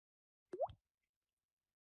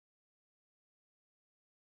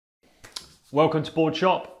Welcome to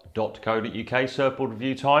boardshop.co.uk surfboard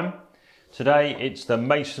review time. Today it's the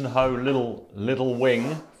Mason Ho little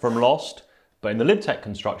wing from Lost, but in the Lib Tech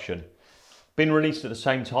construction. Been released at the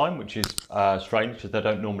same time, which is strange because they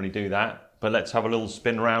don't normally do that, but let's have a little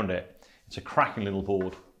spin around it. It's a cracking little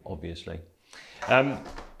board, obviously. You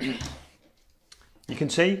can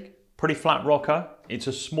see, pretty flat rocker. It's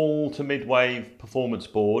a small to mid-wave performance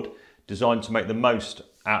board designed to make the most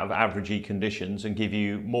out of average E conditions and give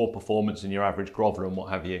you more performance than your average groveler and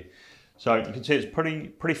what have you. So you can see it's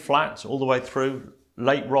pretty flat all the way through.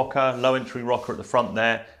 Late rocker, low entry rocker at the front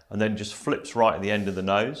there, and then just flips right at the end of the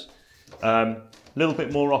nose. A little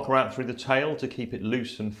bit more rocker out through the tail to keep it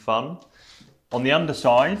loose and fun. On the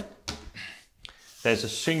underside, there's a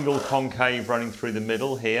single concave running through the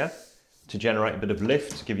middle here to generate a bit of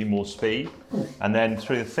lift, to give you more speed. And then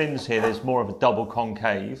through the fins here, there's more of a double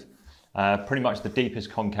concave. Pretty much the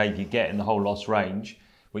deepest concave you get in the whole Lost range,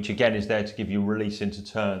 which again is there to give you release into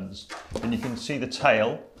turns. And you can see the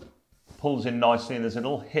tail pulls in nicely, and there's a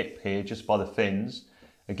little hip here just by the fins,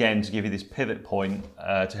 again to give you this pivot point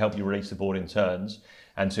to help you release the board in turns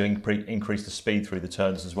and to increase the speed through the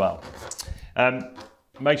turns as well.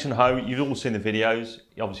 Mason Ho, you've all seen the videos.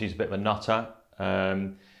 Obviously he's a bit of a nutter.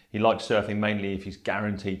 He likes surfing mainly if he's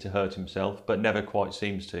guaranteed to hurt himself, but never quite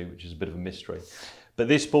seems to, which is a bit of a mystery. But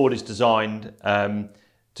this board is designed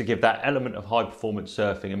to give that element of high performance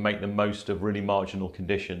surfing and make the most of really marginal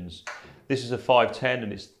conditions. This is a 510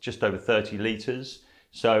 and it's just over 30 litres.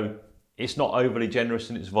 So it's not overly generous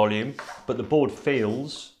in its volume, but the board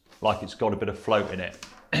feels like it's got a bit of float in it.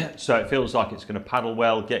 So it feels like it's going to paddle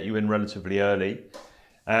well, get you in relatively early.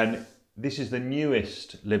 And this is the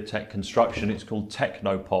newest Lib Tech construction. It's called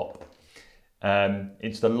Techno Pop.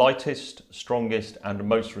 It's the lightest, strongest and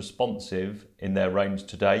most responsive in their range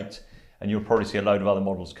to date, and you'll probably see a load of other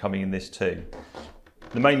models coming in this too.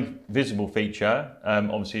 The main visible feature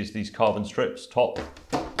obviously is these carbon strips, top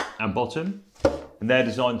and bottom, and they're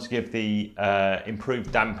designed to give the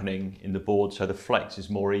improved dampening in the board so the flex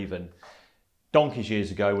is more even. Donkeys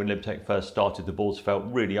years ago when Lib Tech first started, the boards felt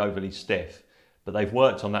really overly stiff, but they've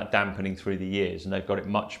worked on that dampening through the years and they've got it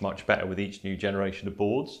much better with each new generation of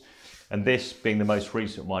boards. And this, being the most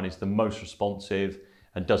recent one, is the most responsive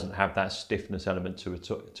and doesn't have that stiffness element to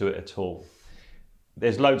it at all.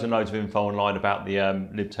 There's loads and loads of info online about the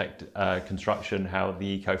Lib Tech construction, how the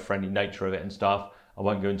eco-friendly nature of it and stuff. I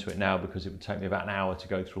won't go into it now because it would take me about an hour to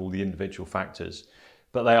go through all the individual factors.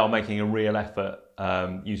 But they are making a real effort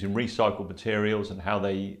using recycled materials and how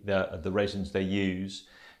the resins they use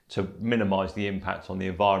to minimise the impact on the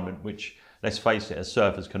environment, which, let's face it, as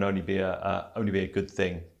surfers can only be a good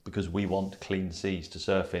thing because we want clean seas to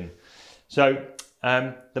surf in. So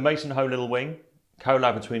the Mason Ho Little Wing,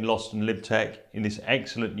 collab between Lost and Lib Tech in this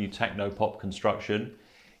excellent new Techno Pop construction.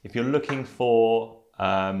 If you're looking for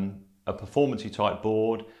a performance-y type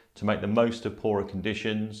board to make the most of poorer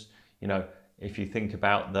conditions, you know, if you think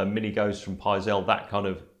about the mini goes from Pizel, that kind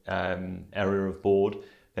of area of board,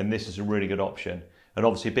 then this is a really good option. And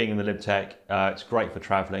obviously being in the Lib Tech, it's great for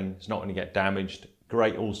traveling. It's not going to get damaged.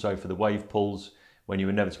 Great also for the wave pulls when you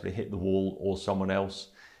inevitably hit the wall or someone else.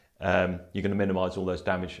 You're going to minimise all those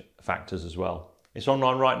damage factors as well. It's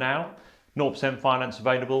online right now. 0% finance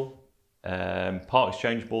available. Part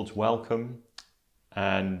exchange boards welcome.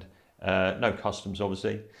 And no customs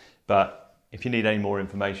obviously. But if you need any more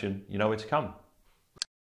information, you know where to come.